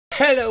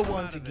Hello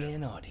once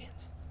again,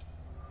 audience.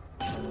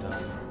 My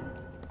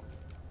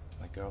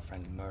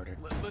girlfriend murdered.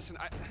 Listen,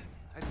 I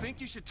think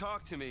you should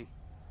talk to me.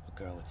 A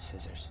girl with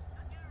scissors.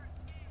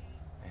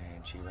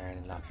 And she ran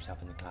and locked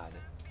herself in the closet.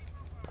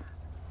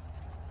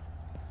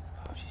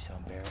 Oh, she's so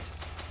embarrassed.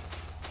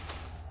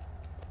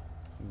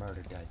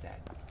 Murder does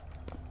that.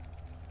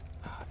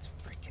 Oh, it's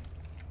freaking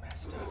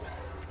messed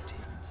up to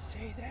even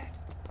say that.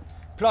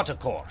 Plot of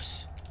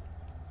course.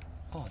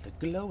 Oh, the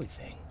glowy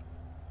thing.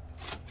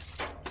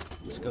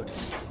 Let's go to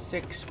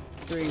 6-3.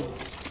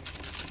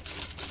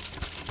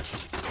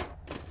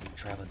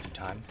 Traveling through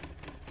time.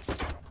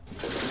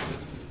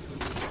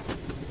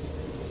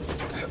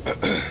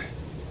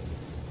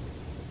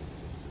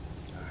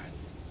 Alright.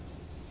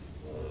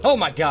 Oh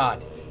my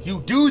god!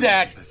 You do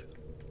that!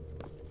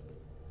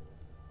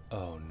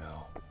 Oh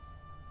no.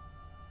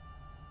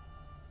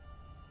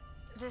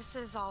 This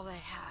is all they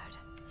had.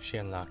 She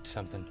unlocked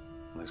something.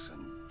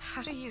 Listen.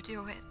 How do you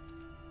do it?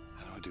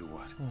 How do I do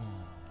what?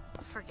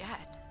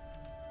 Forget.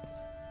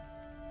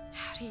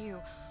 How do you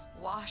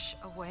wash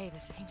away the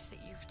things that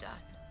you've done?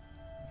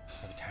 I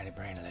have a tiny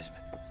brain,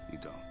 Elizabeth. You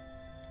don't.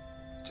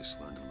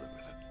 Just learn to live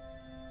with it.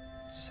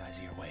 It's the size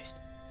of your waist.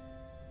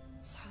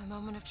 So the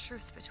moment of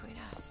truth between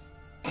us.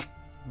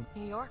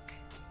 New York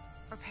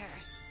or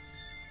Paris?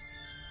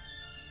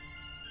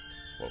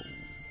 Whoa.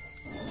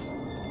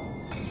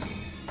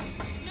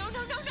 No,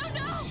 no, no, no,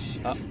 no!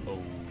 Uh-oh.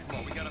 Come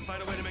on, we gotta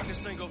find a way to make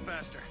this thing go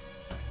faster.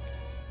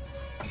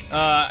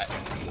 I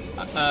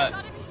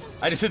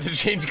just hit the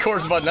change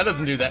course button. That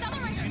doesn't do that. Do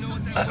you know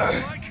what that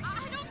looks like?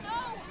 I don't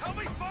know! Help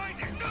me find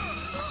it!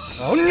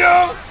 Oh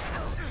no!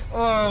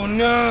 Oh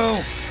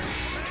no!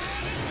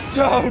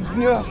 Oh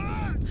no!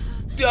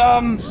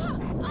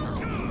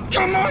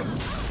 Come on!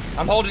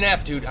 I'm holding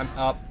F, dude. I'm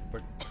up.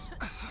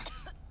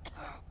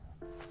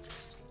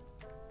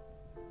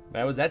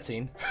 That was that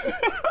scene.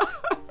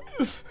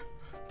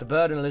 The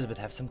bird and Elizabeth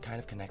have some kind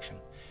of connection.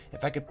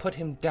 If I could put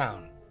him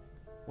down,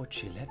 would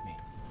she let me?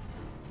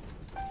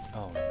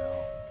 Oh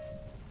no.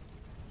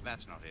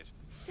 That's not it.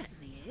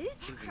 Certainly is.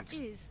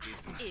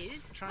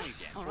 Is. Try again.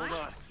 All right.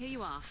 Hold on. Here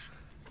you are.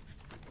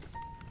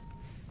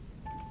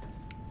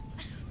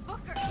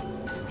 Booker!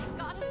 We've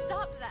got to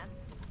stop them!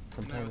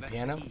 From playing the that's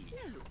piano? E. No,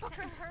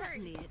 Booker, that's hurry.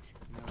 certainly it.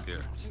 No,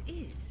 Here. It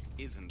is.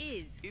 Isn't.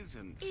 Is.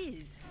 Isn't.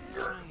 Is.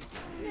 Try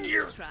again.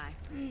 No, try.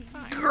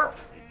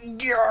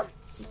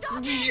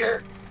 Stop it! What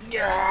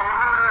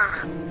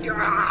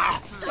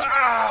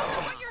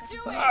you're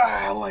doing!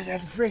 What's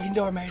that freaking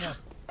door made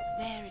of?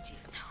 There it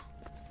is.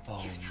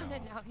 Oh You've done no.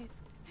 it now.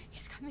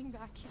 He's coming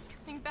back. He's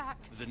coming back.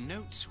 The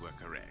notes were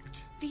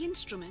correct. The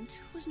instrument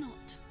was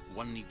not.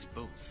 One needs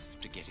both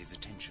to get his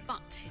attention.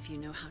 But if you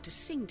know how to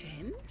sing to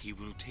him, He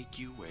will take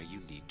you where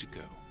you need to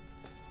go.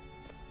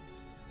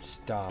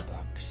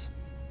 Starbucks.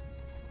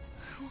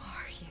 Who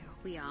are you?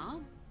 we are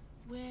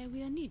where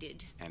we are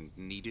needed. And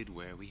needed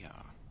where we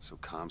are. So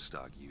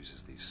Comstock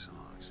uses these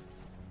songs.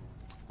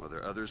 Are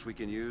there others we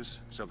can use?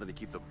 Something to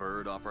keep the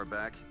bird off our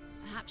back?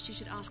 Perhaps you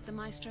should ask the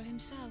maestro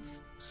himself.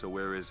 So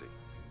where is he?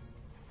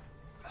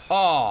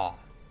 Oh,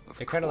 Of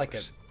they're kind of like a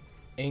course.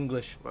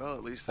 English Well,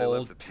 at least they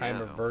left the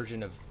old-timer piano.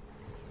 version of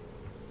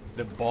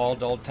the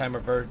bald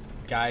old-timer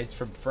guys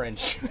from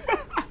French.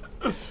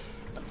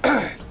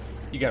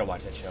 You gotta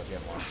watch that show if you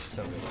haven't watched it. It's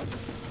so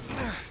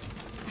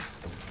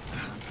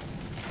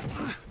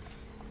good.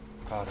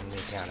 Pardon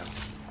the piano.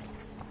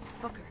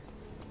 Booker.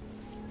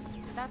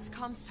 That's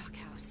Comstock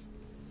House.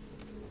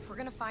 If we're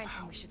gonna find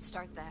him, we should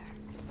start there.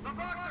 The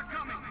Vox are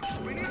coming!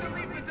 We need to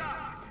leave the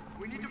dock!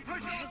 We need to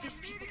push Where off are these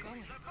people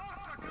going?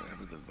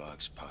 Wherever the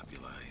Vox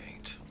Populi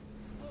ain't.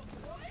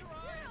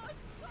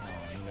 Oh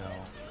no.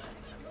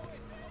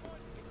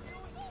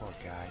 Poor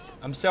guys.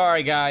 I'm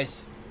sorry,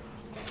 guys.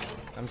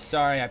 I'm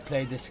sorry I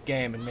played this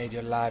game and made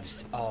your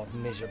lives all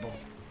miserable.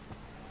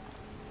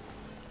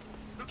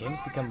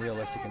 Games become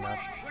realistic enough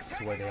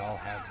to where they all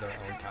have their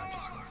own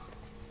consciousness.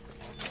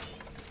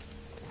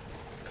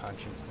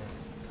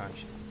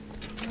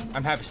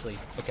 I'm half asleep.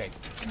 Okay.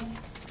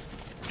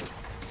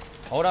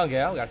 Hold on,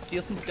 gal. Gotta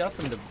steal some stuff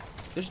from the...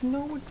 There's no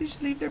one.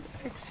 Just leave their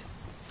bags.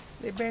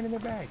 They abandoned their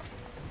bags.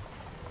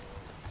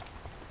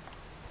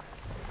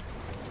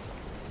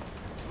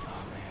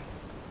 Oh, man.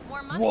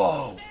 More money?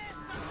 Whoa!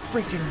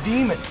 Freaking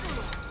demon!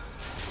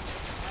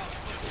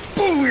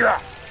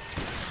 Booyah!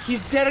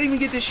 He's dead. I didn't even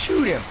get to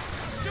shoot him.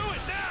 Do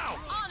it now!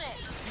 On it!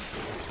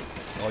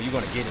 Oh, you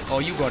gonna get it. Oh,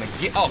 you gonna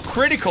get... Oh,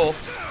 critical!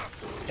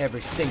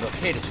 Every single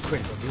hit is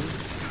critical, dude.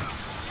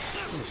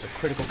 He's a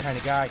critical kind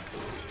of guy.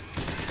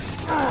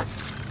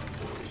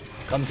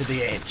 Come to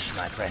the edge,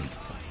 my friend.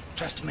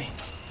 Trust me.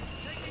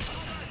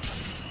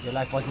 Your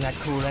life wasn't that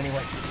cool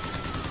anyway.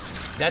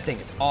 That thing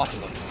is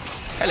awesome.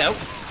 Hello.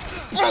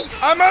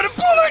 I'm out of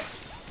bullets!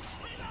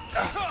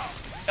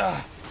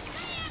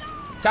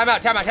 Time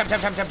out, time out, time in.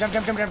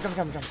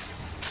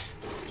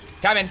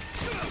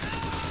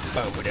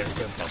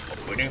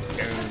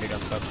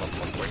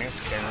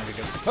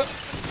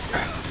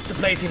 It's the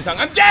play theme song.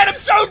 I'm dead! I'm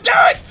so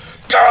dead!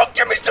 Girl,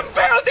 give me some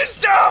pounded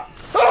stuff!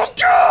 Oh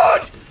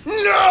God!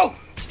 No!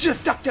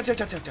 Just duck.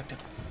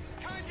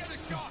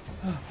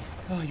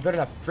 Oh, you better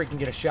not freaking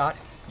get a shot.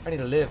 I need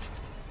to live.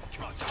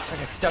 I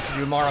got stuff to do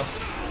tomorrow.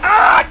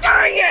 Ah,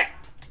 dang it!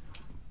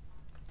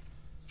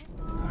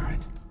 Alright.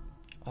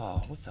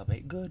 Oh, what's up,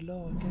 mate? Good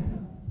lord,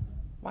 girl.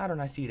 Why don't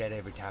I see that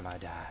every time I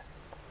die?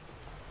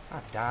 I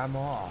die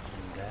more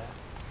often, girl.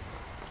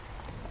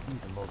 You're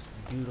the most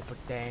beautiful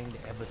thing to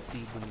ever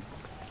see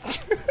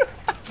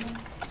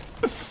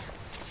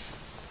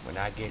when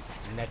I get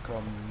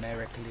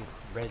necromerically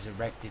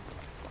resurrected.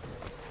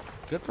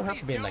 Good for her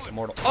for being like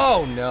immortal.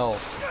 Oh no!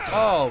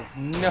 Oh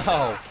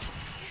no!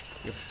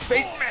 Your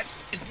face mask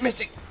is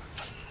missing!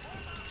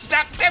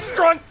 Stop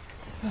throwing!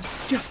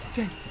 God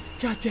dang!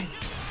 God dang!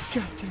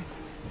 God dang!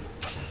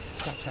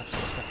 Stop.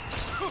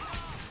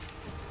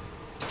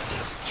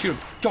 Shoot him!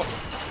 Don't!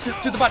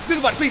 Do the body!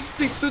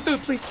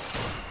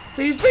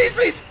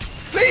 Please!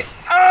 Please!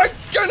 I'm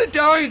gonna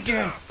die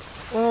again!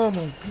 Oh my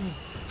god.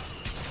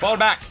 Fall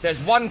back! There's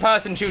one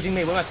person shooting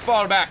me. We must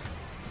fall back.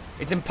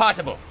 It's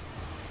impossible.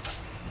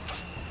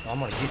 I'm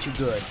gonna get you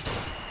good.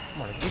 I'm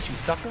gonna get you,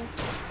 sucker.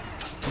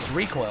 This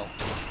recoil.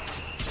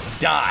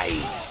 Die!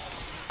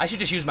 I should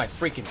just use my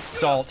freaking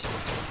salt.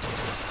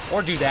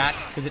 Or do that,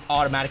 because it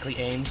automatically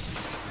aims.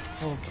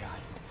 Oh god.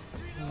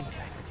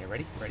 Okay,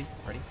 ready?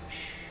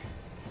 Shh.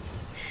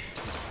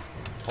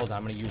 Hold on,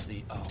 I'm gonna use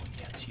the... Oh,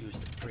 yeah, let's use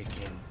the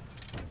freaking...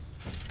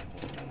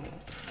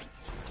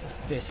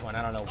 This one,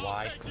 I don't know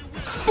why.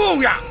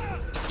 Booyah!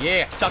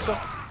 Yeah, sucker.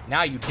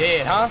 Now you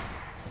dead, huh?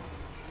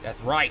 That's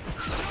right.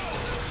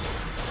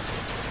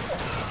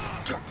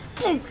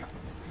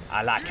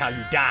 I like how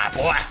you die,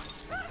 boy.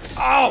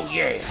 Oh,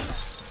 yeah.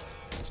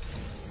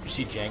 You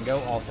see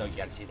Django? Also, you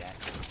gotta see that.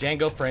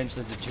 Django, French,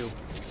 those are two.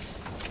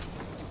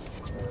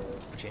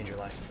 Change your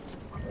life.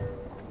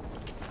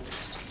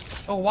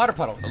 Oh, water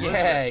puddle.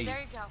 Yay. There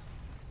you go.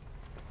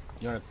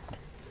 You wanna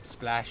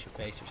splash your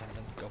face or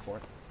something? Go for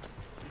it.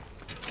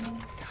 God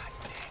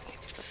dang it.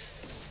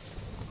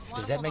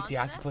 Does that make the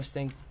octopus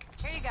thing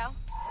Here you go.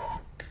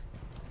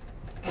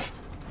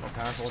 more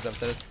powerful? Is that what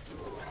that is?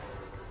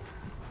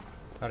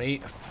 How to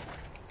eat.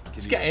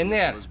 Let's Can get you in open this,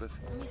 there. Elizabeth?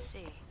 Let me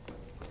see.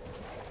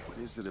 What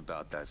is it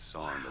about that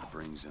song that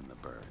brings in the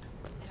bird?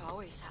 It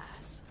always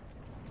has.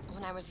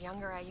 When I was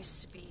younger, I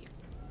used to be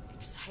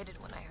excited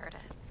when I heard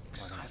it.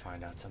 We're gonna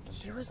find out something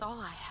He terrible. was all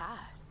I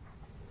had.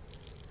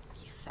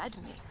 He fed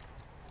me,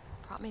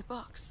 brought me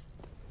books.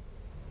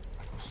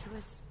 He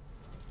was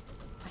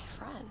my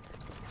friend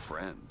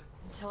Friend?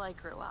 until I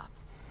grew up.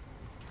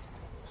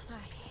 And I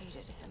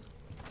hated him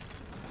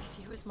because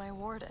he was my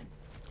warden.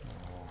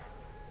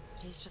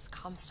 But he's just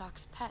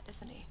Comstock's pet,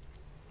 isn't he?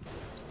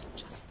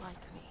 Just like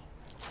me.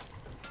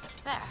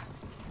 There.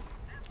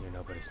 You're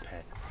nobody's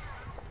pet.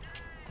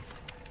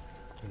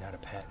 You're not a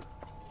pet.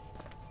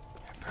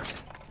 You're a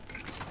person.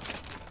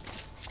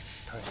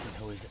 Person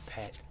who is a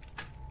pet.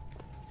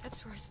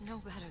 Fitzroy's no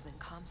better than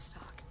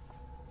Comstock.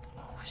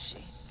 Was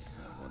she?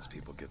 Once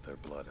people get their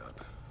blood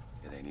up,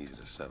 it ain't easy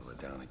to settle it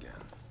down again.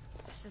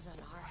 This is on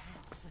our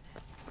hands, isn't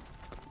it?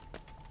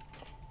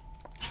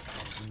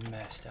 That is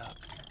messed up.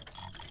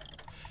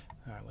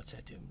 Alright, what's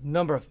that do?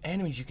 Number of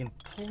enemies you can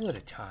pull at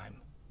a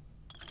time.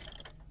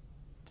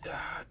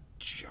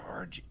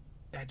 Charge.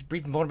 Adds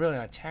brief invulnerability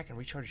on attack and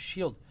recharge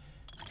shield.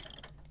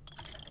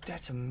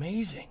 That's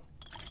amazing.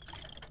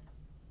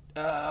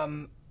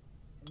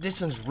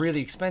 This one's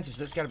really expensive,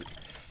 so that's gotta be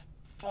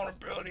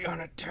vulnerability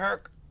on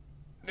attack.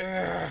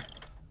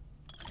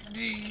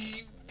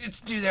 Let's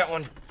do that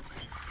one.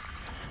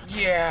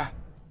 Yeah.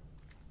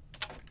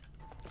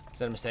 Is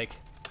that a mistake?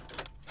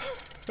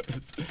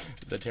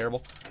 Is that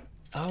terrible?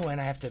 Oh,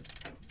 and I have to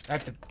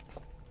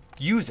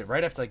use it,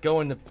 right? I have to like go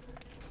in the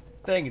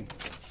thing and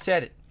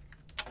set it.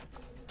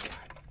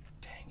 God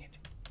dang it.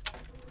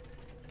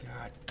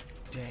 God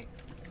dang.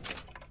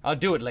 I'll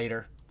do it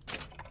later.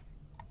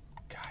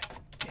 God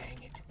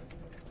dang it.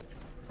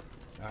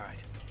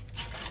 Alright.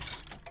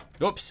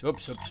 Oops.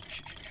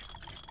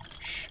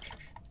 Shh.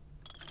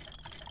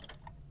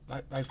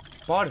 I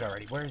bought it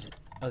already. Where is it?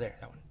 Oh, there.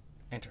 That one.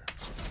 Enter.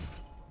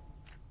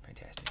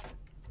 Fantastic.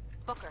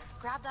 Booker,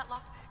 grab that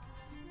lockpick.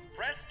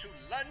 Press to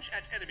lunge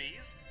at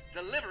enemies,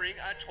 delivering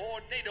a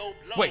tornado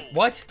blow. Wait,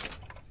 what?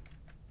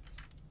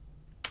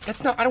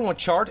 That's not... I don't want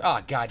charge.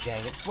 Ah, god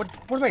dang it. What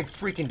am I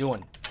freaking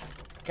doing?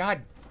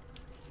 God.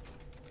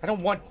 I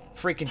don't want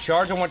freaking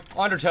charge. I want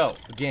undertow.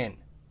 Again.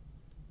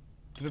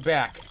 Give it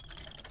back.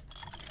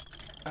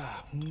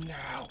 Oh,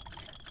 no.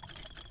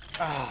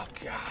 Oh,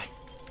 God.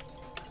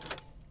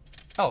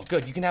 Oh,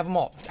 good. You can have them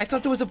all. I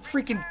thought there was a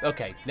freaking...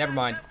 Okay, never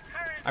mind.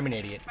 I'm an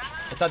idiot.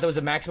 I thought there was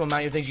a maximum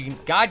amount of things you can...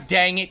 God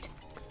dang it.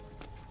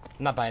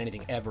 I'm not buying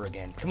anything ever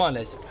again. Come on,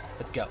 Liz.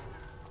 Let's go.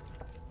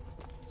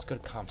 Let's go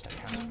to Comstock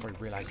House before he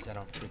realizes I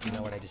don't freaking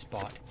know what I just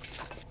bought.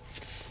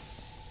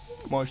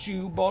 My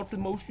shoe bought the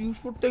most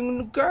useful thing in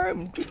the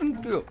game,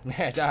 didn't you?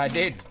 Yes, I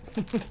did.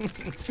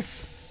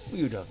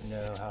 You don't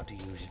know how to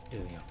use it, do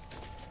you?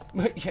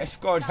 But yes,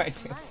 of course I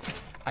do.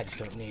 I just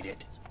don't need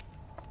it.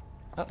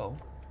 Uh-oh.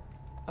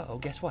 Uh-oh,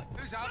 guess what?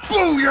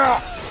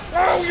 Booyah!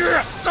 Oh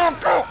yeah,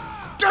 sucker!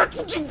 That's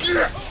what you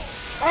get!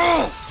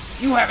 Oh!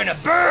 You having a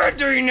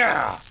birthday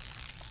now!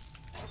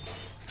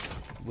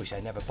 Wish I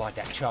never bought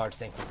that charge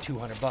thing for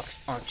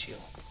 $200, aren't you?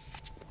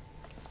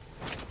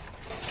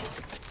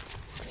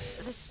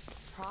 This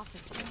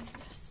prophecy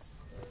business.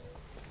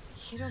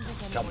 You don't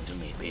think Come anyone to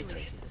me, can really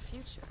Patriot. see the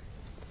future,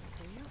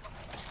 do you?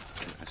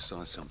 I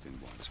saw something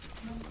once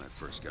when I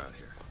first got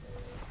here.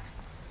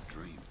 A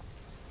dream.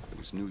 It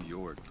was New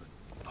York, but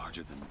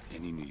larger than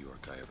any New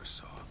York I ever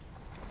saw.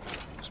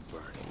 It was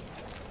burning.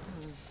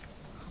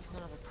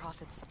 None of the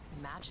prophet's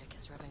magic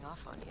is rubbing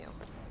off on you.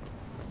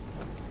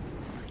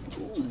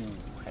 Ooh,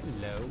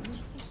 hello. Do you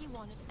think he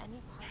wanted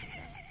any part of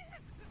this?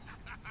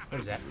 What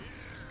is that?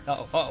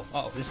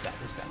 Uh-oh, this bad.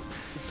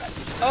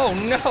 Oh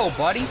no,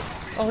 buddy!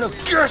 Oh no,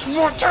 guess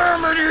what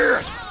time it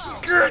is!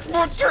 Guess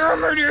what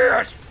time it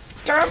is!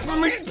 Time for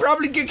me to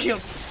probably get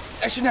killed!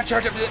 I should not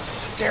charge up to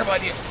this. Terrible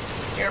idea.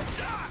 Terrible.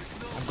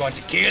 I'm going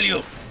to kill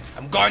you!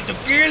 I'm going to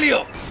kill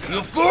you!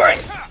 You fool!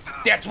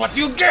 That's what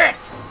you get!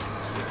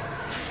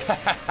 Ha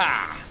ha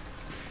ha!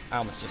 I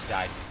almost just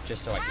died,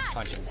 just so I could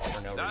punch him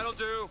for no reason.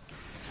 Do.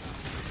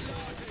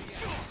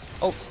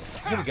 Oh,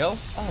 here we go.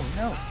 Oh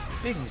no,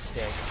 big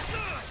mistake.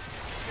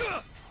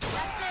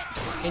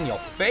 In your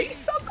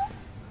face, Uncle?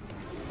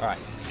 Alright.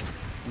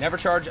 Never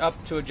charge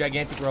up to a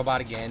gigantic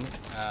robot again.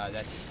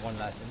 That's one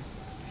lesson.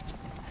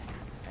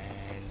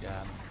 And,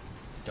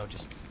 don't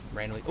just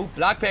randomly... Ooh,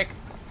 lockpick!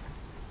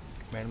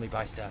 Randomly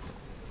buy stuff.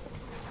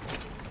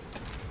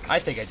 I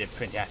think I did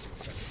fantastic.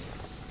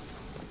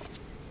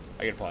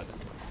 I gotta pause it.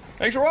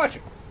 Thanks for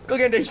watching.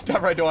 Click on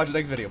Stop right to watch the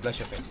next video. Bless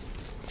your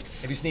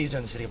face. If you sneeze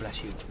during this video,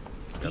 bless you.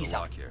 Got Peace a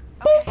out. lock here.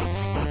 Okay.